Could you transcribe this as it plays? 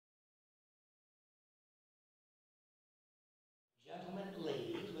gentlemen,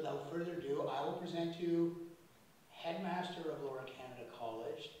 ladies, without further ado, I will present to you Headmaster of Lower Canada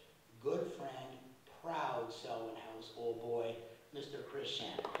College, good friend, proud Selwyn House old boy, Mr. Chris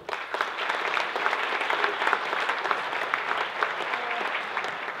Shannon.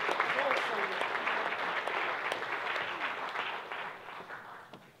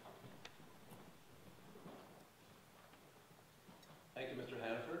 Thank you, Mr.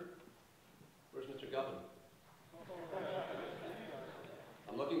 Hannaford. Where's Mr. Gubbin?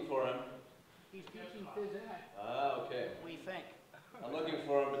 I'm looking for him. He's teaching phys ed. Ah, okay. We think. I'm looking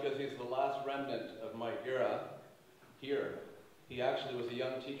for him because he's the last remnant of my era here. He actually was a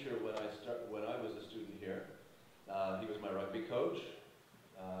young teacher when I was a student here. He was my rugby coach.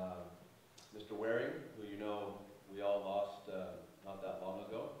 Mr. Waring, who you know we all lost not that long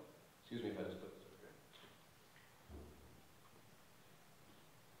ago. Excuse me if I just put this over here.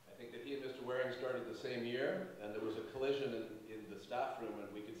 I think that he and Mr. Waring started the same year, and there was a collision in the staff room,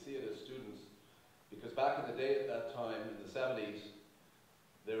 and we could see it as students. Because back in the day at that time, in the 70s,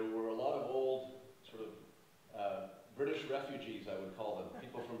 there were a lot of old sort of British refugees, I would call them,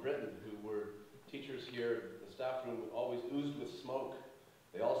 people from Britain who were teachers here. The staff room always oozed with smoke.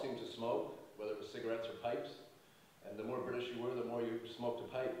 They all seemed to smoke, whether it was cigarettes or pipes. And the more British you were, the more you smoked a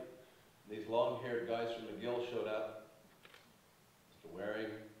pipe. And these long-haired guys from McGill showed up, Mr.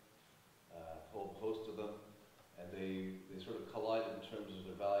 Waring, a whole host of them, and they sort of collided in terms of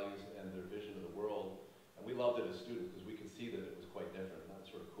their values and their vision of the world. And we loved it as students because we could see that it was quite different, and that's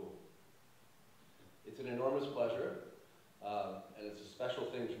sort of cool. It's an enormous pleasure, and it's a special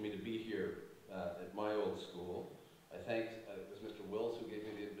thing for me to be here at my old school. I thank, it was Mr. Wills who gave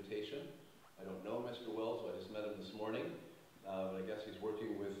me the invitation. I don't know Mr. Wills, I just met him this morning, but I guess he's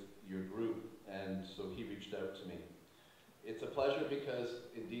working with your group, and so he reached out to me. It's a pleasure because,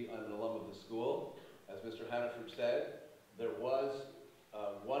 indeed, I'm an alum of the school. As Mr. Hannaford said, there was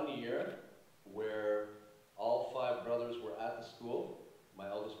 1 year where all 5 brothers were at the school. My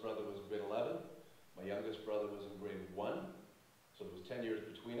eldest brother was in grade 11. My youngest brother was in grade 1. So there was 10 years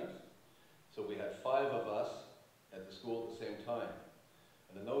between us. So we had 5 of us at the school at the same time.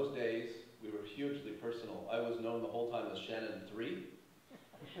 And in those days, we were hugely personal. I was known the whole time as Shannon 3,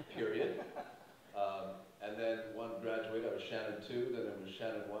 period. And then one graduated, I was Shannon 2, then it was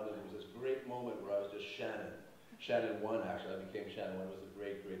Shannon 1, and there was this great moment where I was just Shannon. Shannon 1, actually, I became Shannon 1. It was a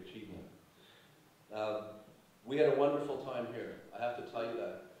great, great achievement. We had a wonderful time here. I have to tell you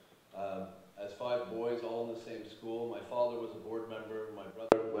that. As 5 boys, all in the same school, my father was a board member, my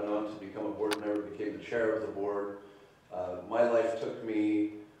brother went on to become a board member, became the chair of the board. My life took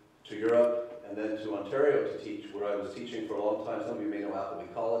me to Europe and then to Ontario to teach, where I was teaching for a long time. Some of you may know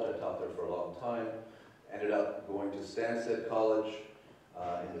Appleby College. I taught there for a long time. Ended up going to Stansted College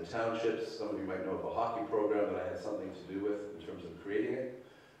in the townships. Some of you might know of a hockey program that I had something to do with in terms of creating it.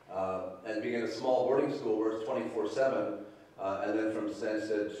 And being in a small boarding school where it's 24/7, and then from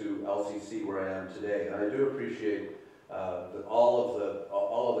Stansted to LCC where I am today. And I do appreciate all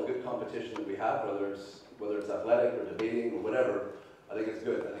of the good competition that we have, whether it's athletic or debating or whatever. I think it's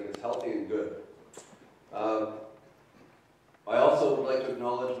good. I think it's healthy and good. I also would like to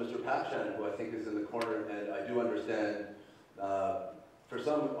acknowledge Mr. Pat Shannon, who I think is in the corner, and I do understand, for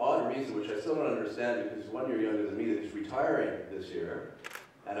some odd reason, which I still don't understand because he's 1 year younger than me, that he's retiring this year.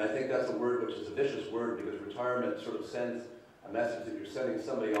 And I think that's a word which is a vicious word because retirement sort of sends a message that you're sending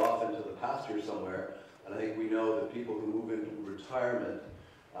somebody off into the pasture somewhere. And I think we know that people who move into retirement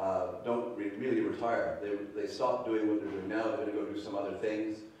don't really retire. They stop doing what they're doing now. They're going to go do some other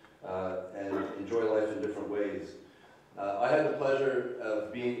things and enjoy life in different ways. I had the pleasure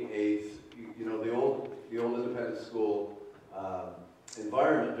of being the old independent school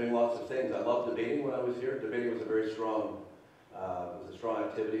environment, doing lots of things. I loved debating when I was here. Debating was a very strong,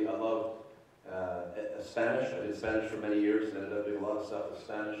 activity. I loved Spanish. I did Spanish for many years and ended up doing a lot of stuff with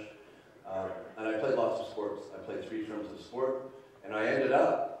Spanish. And I played lots of sports. I played 3 terms of sport, and I ended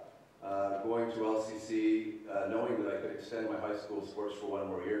up going to LCC knowing that I could extend my high school sports for 1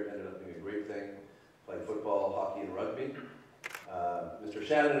 more year. It ended up being a great thing. Played football, hockey, and rugby. Mr.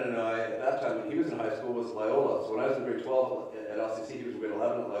 Shannon and I, at that time, when he was in high school, was Loyola. So when I was in grade 12 at LCC, he was in grade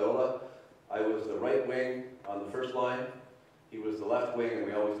 11 at Loyola. I was the right wing on the first line. He was the left wing, and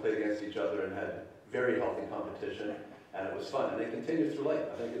we always played against each other and had very healthy competition. And it was fun, and it continues through life.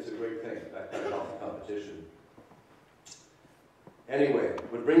 I think it's a great thing, that kind of healthy competition. Anyway,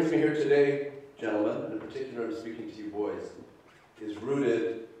 what brings me here today, gentlemen, and in particular I'm speaking to you boys, is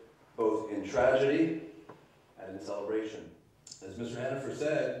rooted both in tragedy and in celebration. As Mr. Hannaford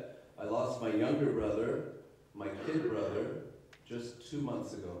said, I lost my younger brother, my kid brother, just 2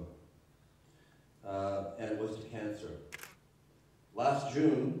 months ago, and it was to cancer. Last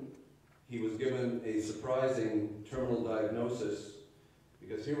June, he was given a surprising terminal diagnosis,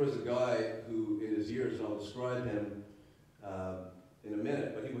 because here was a guy who, in his years, and I'll describe him in a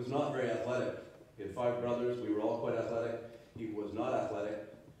minute, but he was not very athletic. He had 5 brothers. We were all quite athletic. He was not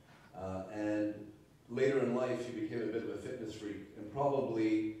athletic. And later in life, he became a bit of a fitness freak. And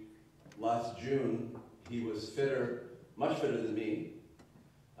probably last June, he was fitter, much fitter than me.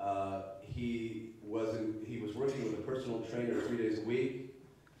 He was working with a personal trainer 3 days a week.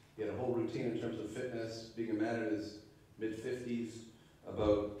 He had a whole routine in terms of fitness, being a man in his mid-50s,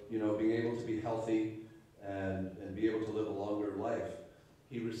 about being able to be healthy and be able to live a longer life.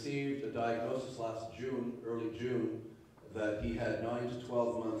 He received a diagnosis last June, early June, that he had 9 to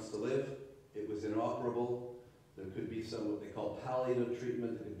 12 months to live. It was inoperable. There could be some what they call palliative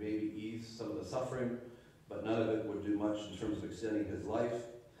treatment that could maybe ease some of the suffering, but none of it would do much in terms of extending his life.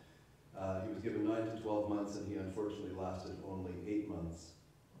 He was given 9 to 12 months, and he unfortunately lasted only 8 months.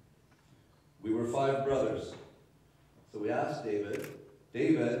 We were 5 brothers. So we asked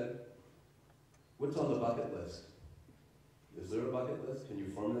David, what's on the bucket list? Is there a bucket list? Can you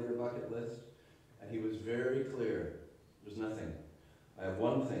formulate a bucket list? And he was very clear. There's nothing. I have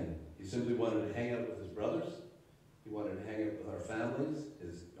one thing. He simply wanted to hang out with his brothers. He wanted to hang out with our families,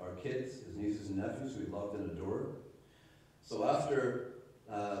 our kids, his nieces and nephews, who he loved and adored. So after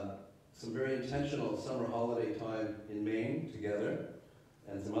some very intentional summer holiday time in Maine together,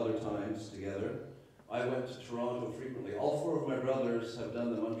 and some other times together, I went to Toronto frequently. All 4 of my brothers have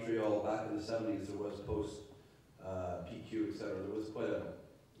done the Montreal back in the 70s. There was post-PQ, etc. There was quite a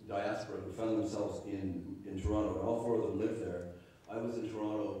diaspora who found themselves in Toronto, and all 4 of them lived there. I was in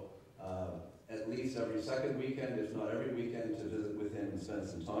Toronto at least every second weekend, if not every weekend, to visit with him and spend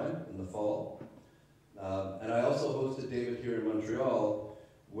some time in the fall. And I also hosted David here in Montreal,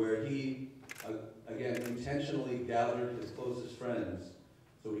 where he, again, intentionally gathered his closest friends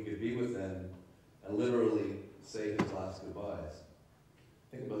so he could be with them and literally say his last goodbyes.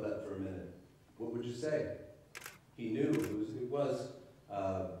 Think about that for a minute. What would you say? He knew it was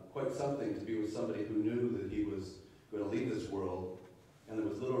quite something to be with somebody who knew that he was going to leave this world, and there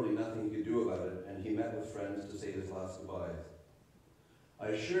was literally nothing he could do about it, and he met with friends to say his last goodbyes. I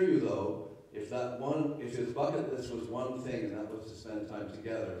assure you, though, if his bucket list was one thing, and that was to spend time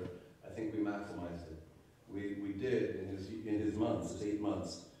together, I think we maximized it. We did, in his months, his 8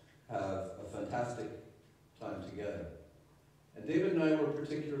 months, have a fantastic time together. And David and I were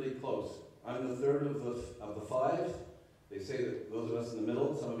particularly close. I'm the 3rd of the 5. They say that those of us in the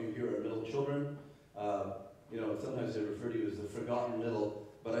middle, some of you here are middle children, sometimes they refer to you as the forgotten middle,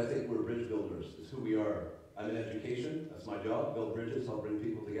 but I think we're bridge builders. It's who we are. I'm in education. That's my job, build bridges, help bring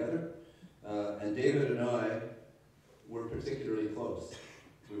people together. And David and I were particularly close.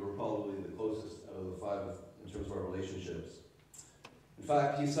 We were probably the closest out of the 5 in terms of our relationships. In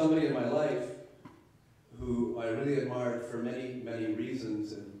fact, he's somebody in my life who I really admired for many, many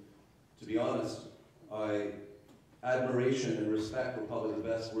reasons, and to be honest, admiration and respect were probably the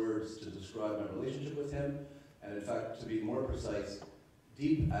best words to describe my relationship with him, and in fact, to be more precise,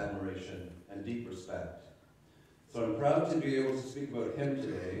 deep admiration and deep respect. So I'm proud to be able to speak about him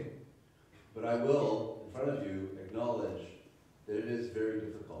today, but I will, in front of you, acknowledge that it is very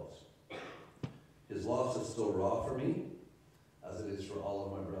difficult. His loss is still raw for me, as it is for all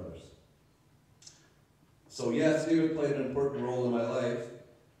of my brothers. So yes, David played an important role in my life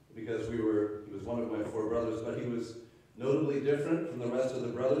because he was one of my 4 brothers, but he was notably different from the rest of the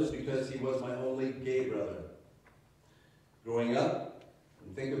brothers because he was my only gay brother. Growing up,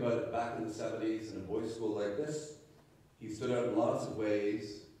 and think about it back in the 70s in a boys' school like this, he stood out in lots of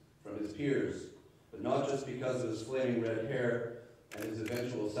ways from his peers, but not just because of his flaming red hair and his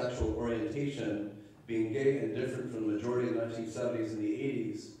eventual sexual orientation. Being gay and different from the majority of the 1970s and the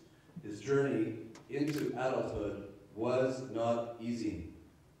 80s, his journey into adulthood was not easy.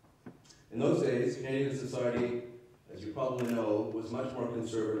 In those days, Canadian society, as you probably know, was much more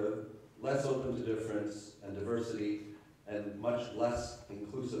conservative, less open to difference and diversity, and much less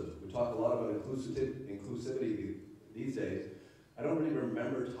inclusive. We talk a lot about inclusivity these days. I don't really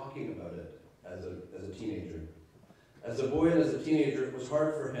remember talking about it as a teenager. As a boy and as a teenager, it was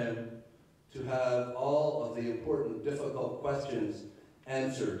hard for him to have all of the important, difficult questions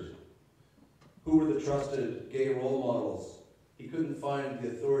answered. Who were the trusted gay role models? He couldn't find the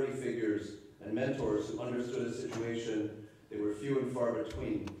authority figures and mentors who understood his situation. They were few and far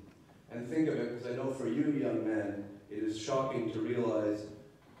between. And think of it, because I know for you, young men, it is shocking to realize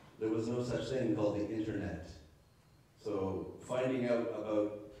there was no such thing called the internet. So finding out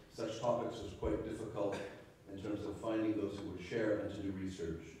about such topics was quite difficult in terms of finding those who would share and to do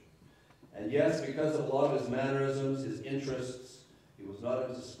research. And yes, because of a lot of his mannerisms, his interests, He was not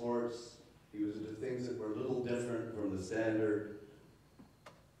into sports. He was into things that were a little different from the standard.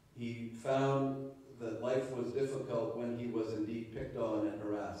 He found that life was difficult when he was indeed picked on and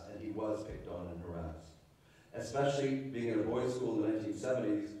harassed, and he was picked on and harassed. Especially being in a boys' school in the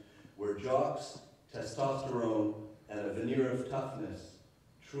 1970s, where jocks, testosterone, and a veneer of toughness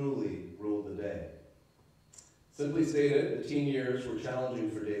truly ruled the day. Simply stated, the teen years were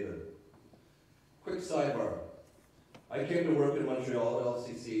challenging for David. Quick sidebar. I came to work in Montreal at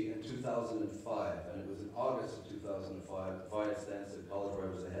LCC in 2005, and it was in August of 2005, via Stansted College, where I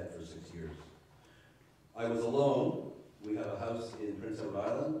was the head for 6 years. I was alone. We have a house in Prince Edward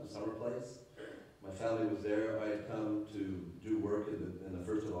Island, a summer place. My family was there. I had come to do work in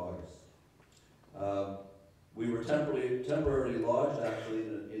the 1st of August. We were temporarily lodged, actually,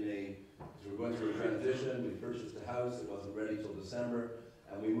 as we were going through a transition. We purchased a house. It wasn't ready till December.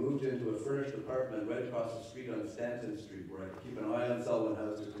 And we moved into a furnished apartment right across the street on Stanton Street, where I could keep an eye on Selwyn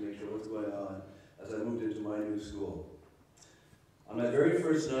House just to make sure what's going on as I moved into my new school. On my very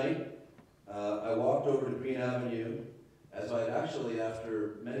first night, I walked over to Green Avenue, as I had actually,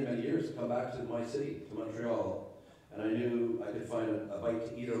 after many, many years, come back to my city, to Montreal, and I knew I could find a bite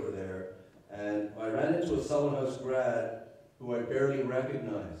to eat over there. And I ran into a Selwyn House grad who I barely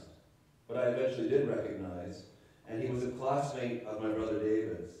recognized, but I eventually did recognize, and he was a classmate of my brother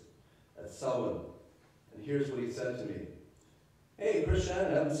David's at Selwyn. And here's what he said to me. "Hey, Chris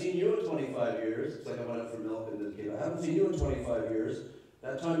Shannon, I haven't seen you in 25 years. It's like I went out for milk and then came. I haven't seen you in 25 years.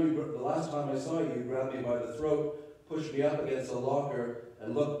 The last time I saw you, you grabbed me by the throat, pushed me up against a locker,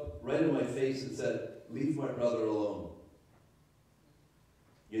 and looked right in my face and said, 'Leave my brother alone.'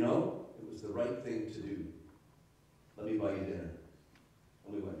 You know, it was the right thing to do. Let me buy you dinner."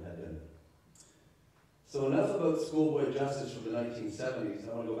 And we went and had dinner. So enough about schoolboy justice from the 1970s.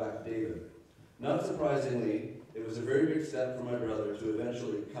 I want to go back to David. Not surprisingly, it was a very big step for my brother to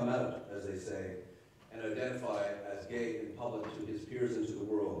eventually come out, as they say, and identify as gay in public to his peers and to the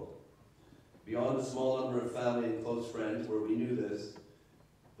world. Beyond a small number of family and close friends where we knew this,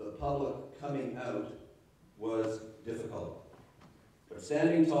 the public coming out was difficult. But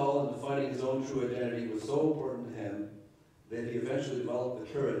standing tall and defining his own true identity was so important to him that he eventually developed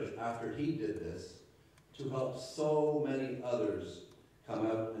the courage after he did this to help so many others come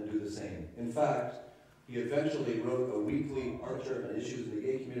out and do the same. In fact, he eventually wrote a weekly article on issues in the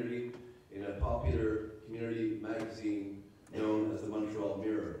gay community in a popular community magazine known as the Montreal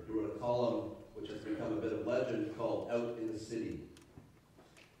Mirror. He wrote a column which has become a bit of legend called Out in the City.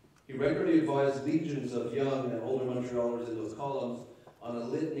 He regularly advised legions of young and older Montrealers in those columns on a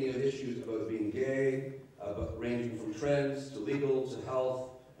litany of issues about being gay, ranging from trends to legal to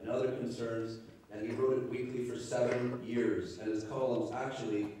health and other concerns, and he wrote it weekly for 7 years, and his columns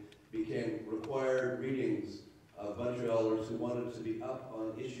actually became required readings of Montrealers who wanted to be up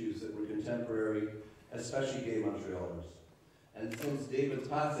on issues that were contemporary, especially gay Montrealers. And since David's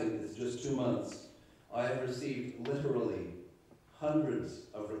passing, it's just 2 months, I have received literally hundreds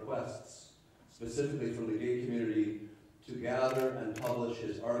of requests, specifically from the gay community, to gather and publish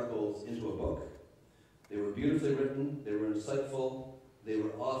his articles into a book. They were beautifully written, they were insightful, they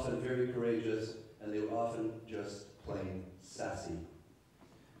were often very courageous, and they were often just plain sassy.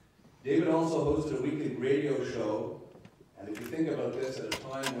 David also hosted a weekly radio show, and if you think about this at a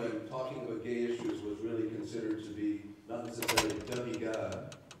time when talking about gay issues was really considered to be not necessarily de rigueur,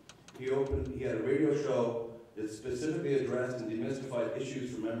 he had a radio show that specifically addressed and demystified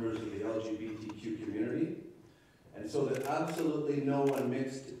issues for members of the LGBTQ community, and so that absolutely no one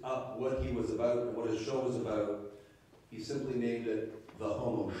mixed up what he was about and what his show was about, he simply named it The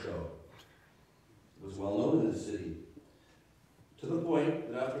Homo Show. It was well known in the city, to the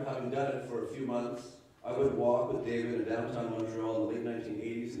point that after having done it for a few months, I would walk with David in downtown Montreal in the late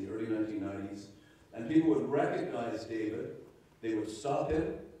 1980s and the early 1990s, and people would recognize David. They would stop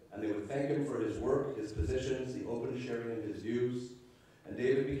him, and they would thank him for his work, his positions, the open sharing of his views, and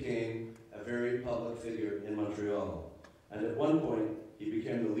David became a very public figure in Montreal. And at one point, he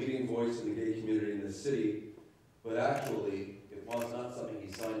became the leading voice in the gay community in the city, but actually, it was not something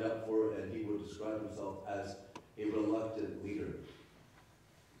he signed up for, and he would describe himself as a reluctant leader.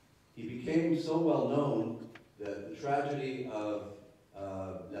 He became so well known that the tragedy of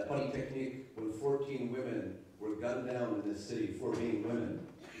La Polytechnique, when 14 women were gunned down in this city for being women,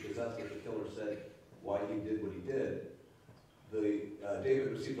 because that's what the killer said, why he did what he did.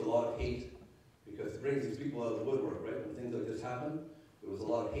 David received a lot of hate because it brings these people out of the woodwork, right? When things like this happen, there was a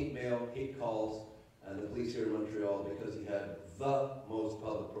lot of hate mail, hate calls, and the police here in Montreal, because he had the most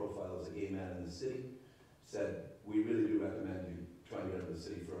public profile as a gay man in the city, said, "We really do recommend you try and get out of the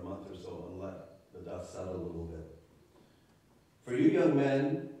city for a month or so and let the dust settle a little bit." For you young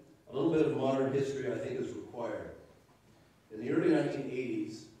men, a little bit of modern history I think is required. In the early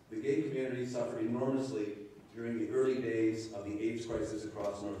 1980s, the gay community suffered enormously during the early days of the AIDS crisis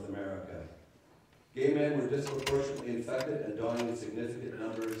across North America. Gay men were disproportionately infected and dying in significant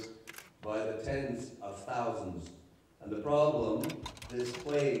numbers by the tens of thousands. And the problem, this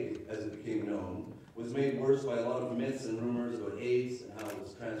plague as it became known, was made worse by a lot of myths and rumors about AIDS and how it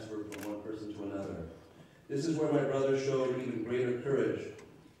was transferred from one person to another. This is where my brother showed even greater courage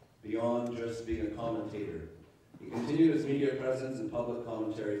beyond just being a commentator. He continued his media presence and public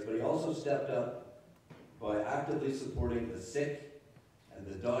commentaries, but he also stepped up by actively supporting the sick and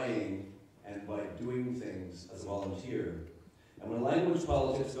the dying and by doing things as a volunteer. And when language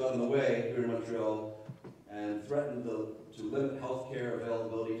politics got in the way here in Montreal and threatened to limit health care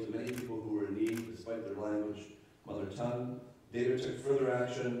availability to many people who were in need despite their language, mother tongue, David took further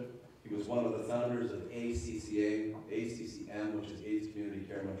action. He was one of the founders of ACCM, which is AIDS Community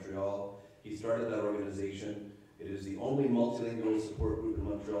Care Montreal. He started that organization. It is the only multilingual support group in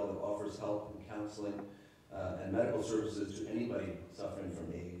Montreal that offers help and counseling and medical services to anybody suffering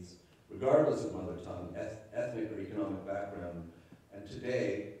from AIDS, regardless of mother tongue, ethnic or economic background. And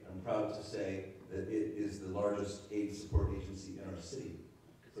today, I'm proud to say that it is the largest AIDS support agency in our city.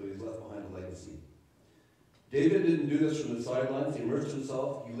 So he's left behind a legacy. David didn't do this from the sidelines. He immersed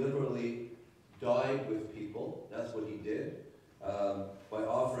himself. He literally died with people. That's what he did. By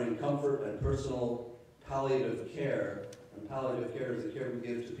offering comfort and personal palliative care. And palliative care is the care we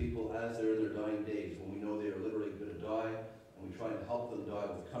give to people as they're in their dying days, when we know they are literally going to die, and we try to help them die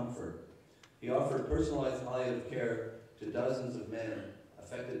with comfort. He offered personalized palliative care to dozens of men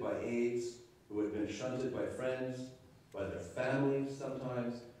affected by AIDS, who had been shunted by friends, by their families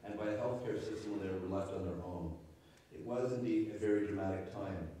sometimes, and by a healthcare system when they were left on their own. It was indeed a very dramatic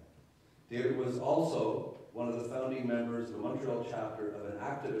time. David was also one of the founding members of the Montreal chapter of an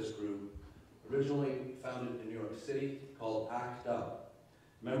activist group originally founded in New York City called ACT UP.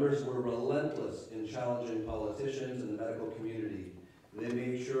 Members were relentless in challenging politicians and the medical community. They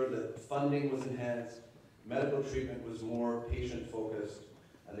made sure that funding was enhanced, medical treatment was more patient-focused,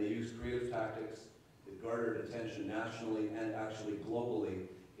 and they used creative tactics that garnered attention nationally and actually globally,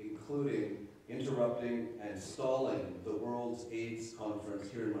 including interrupting and stalling the World's AIDS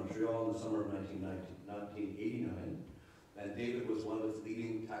Conference here in Montreal in the summer of 1989, and David was one of its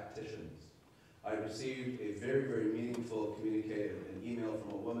leading tacticians. I received a very, very meaningful communique, an email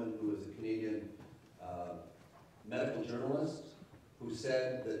from a woman who was a Canadian medical journalist who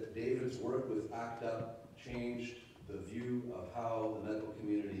said that David's work with ACT UP changed the view of how the medical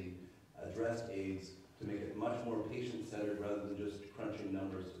community addressed AIDS to make it much more patient-centered rather than just crunching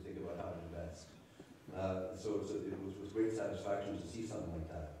numbers to think about how to invest. So it was great satisfaction to see something like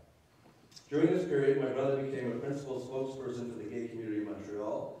that. During this period, my brother became a principal spokesperson for the gay community in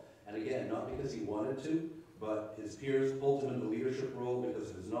Montreal, and again, not because he wanted to, but his peers pulled him into the leadership role because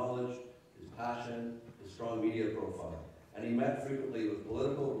of his knowledge, his passion, his strong media profile. And he met frequently with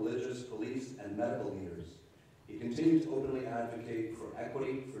political, religious, police, and medical leaders. He continued to openly advocate for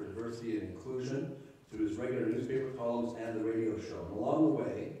equity, for diversity and inclusion through his regular newspaper columns and the radio show. And along the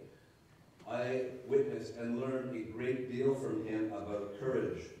way, I witnessed and learned a great deal from him about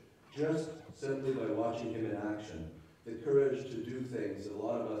courage, just simply by watching him in action. The courage to do things that a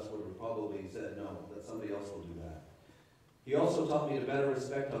lot of us would have probably said, no, that somebody else will do that. He also taught me to better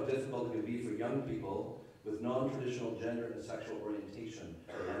respect how difficult it can be for young people with non-traditional gender and sexual orientation,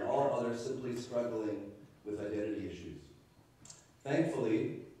 and all others simply struggling with identity issues.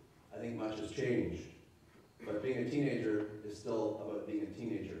 Thankfully, I think much has changed, but being a teenager is still about being a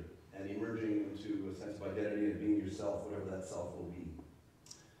teenager and emerging into a sense of identity and being yourself, whatever that self will be.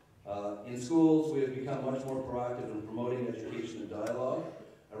 In schools, we have become much more proactive in promoting education and dialogue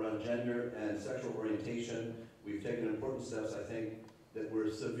around gender and sexual orientation. We've taken important steps, I think, that were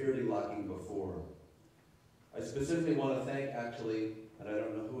severely lacking before. I specifically want to thank, actually, and I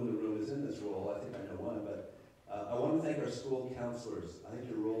don't know who in the room is in this role, I think I know one, but I want to thank our school counselors. I think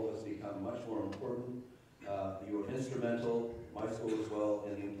your role has become much more important. You were instrumental, my school as well,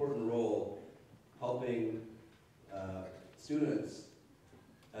 in the important role helping students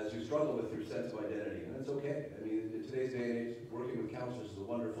as you struggle with your sense of identity. And it's okay. I mean, in today's day and age, working with counselors is a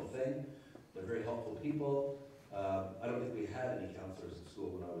wonderful thing. They're very helpful people. I don't think we had any counselors at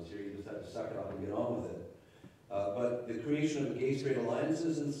school when I was here. You just had to suck it up and get on with it. But the creation of gay-straight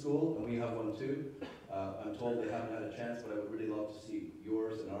alliances in school, and we have one too. I'm told they haven't had a chance, but I would really love to see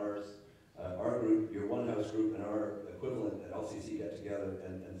yours and ours, our group, your One House group, and our equivalent at LCC get together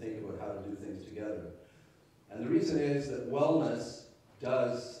and think about how to do things together. And the reason is that wellness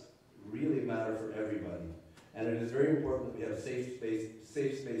does really matter for everybody. And it is very important that we have safe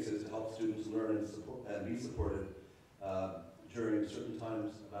spaces to help students learn and, be supported during certain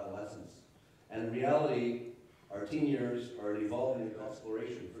times of adolescence. And in reality, our teen years are an evolving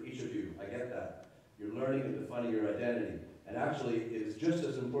exploration for each of you. I get that. You're learning and defining your identity. And actually, it is just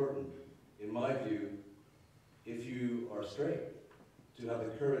as important, in my view, if you are straight, to have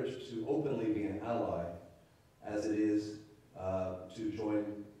the courage to openly be an ally, as it is to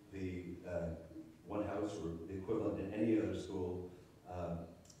join the One House or the equivalent in any other school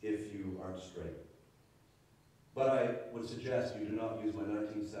if you aren't straight. But I would suggest you do not use my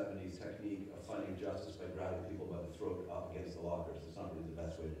 1970s technique of finding justice by grabbing people by the throat up against the lockers. It's not really the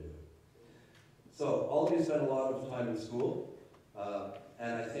best way to do it. So all of you spend a lot of time in school,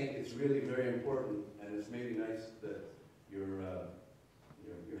 and I think it's really very important, and it's maybe nice that you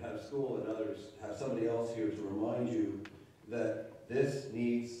have school and others have somebody else here to remind you that this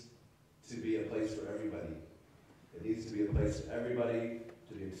needs to be a place for everybody. It needs to be a place for everybody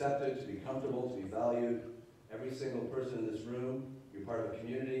to be accepted, to be comfortable, to be valued. Every single person in this room, you're part of a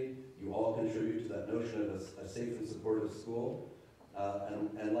community, you all contribute to that notion of a safe and supportive school.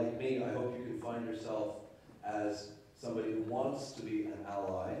 And like me, I hope you can find yourself as somebody who wants to be an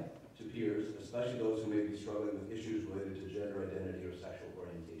ally to peers, especially those who may be struggling with issues related to gender identity or sexual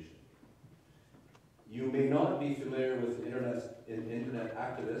orientation. You may not be familiar with an internet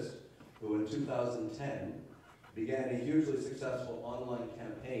activist who in 2010 began a hugely successful online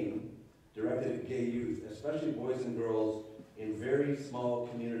campaign directed at gay youth, especially boys and girls in very small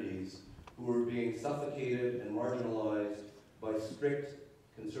communities who were being suffocated and marginalized by strict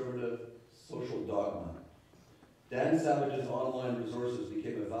conservative social dogma. Dan Savage's online resources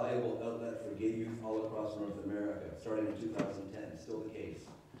became a valuable outlet for gay youth all across North America, starting in 2010, still the case.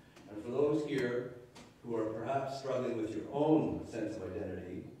 And for those here who are perhaps struggling with your own sense of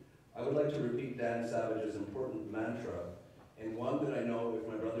identity, I would like to repeat Dan Savage's important mantra, and one that I know if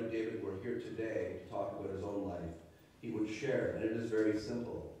my brother David were here today to talk about his own life, he would share, and it is very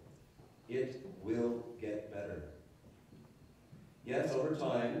simple. It will get better. Yes, over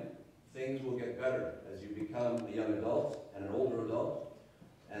time, things will get better as you become a young adult and an older adult,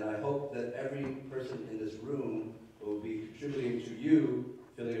 and I hope that every person in this room will be contributing to you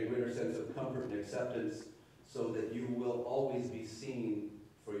feeling a greater sense of comfort and acceptance so that you will always be seen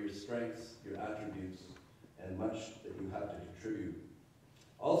for your strengths, your attributes, and much that you have to contribute.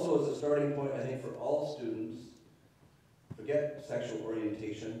 Also, as a starting point, I think for all students, forget sexual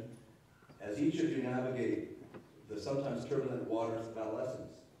orientation, as each of you navigate the sometimes turbulent waters of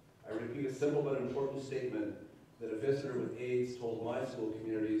adolescence. I repeat a simple but important statement that a visitor with AIDS told my school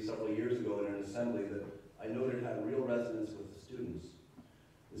community several years ago in an assembly that I noted had real resonance with the students.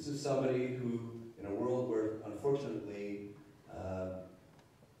 This is somebody who, in a world where, unfortunately,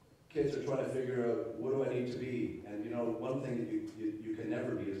 kids are trying to figure out, what do I need to be? And you know, one thing that you can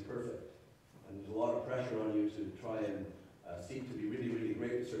never be is perfect. And there's a lot of pressure on you to try and seek to be really, really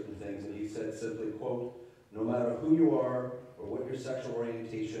great at certain things. And he said simply, quote, no matter who you are or what your sexual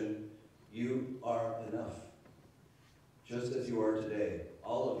orientation, you are enough. Just as you are today,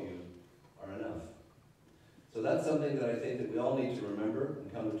 all of you are enough. So that's something that I think that we all need to remember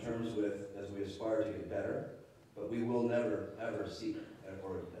and come to terms with as we aspire to get better, but we will never, ever seek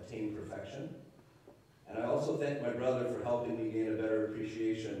or attain perfection. And I also thank my brother for helping me gain a better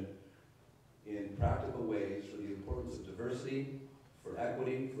appreciation in practical ways for the importance of diversity, for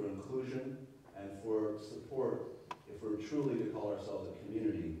equity, for inclusion, and for support if we're truly to call ourselves a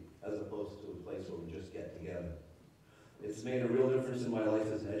community as opposed to a place where we just get together. It's made a real difference in my life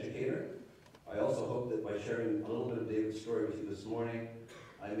as an educator. I also hope that by sharing a little bit of David's story with you this morning,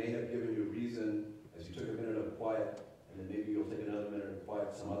 I may have given you reason, as you took a minute of quiet, and then maybe you'll take another minute of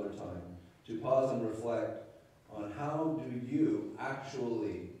quiet some other time, to pause and reflect on how do you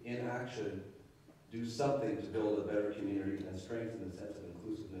actually, in action, do something to build a better community and strengthen the sense of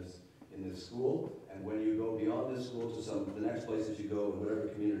inclusiveness in this school, and when you go beyond this school to the next places you go, in whatever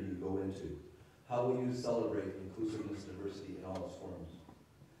community you go into. How will you celebrate inclusiveness, diversity in all its forms?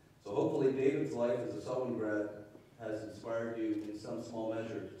 So hopefully David's life as a Selwyn grad has inspired you in some small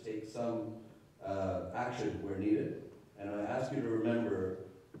measure to take some action where needed. And I ask you to remember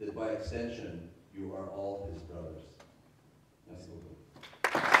that by extension, you are all his brothers. Merci beaucoup.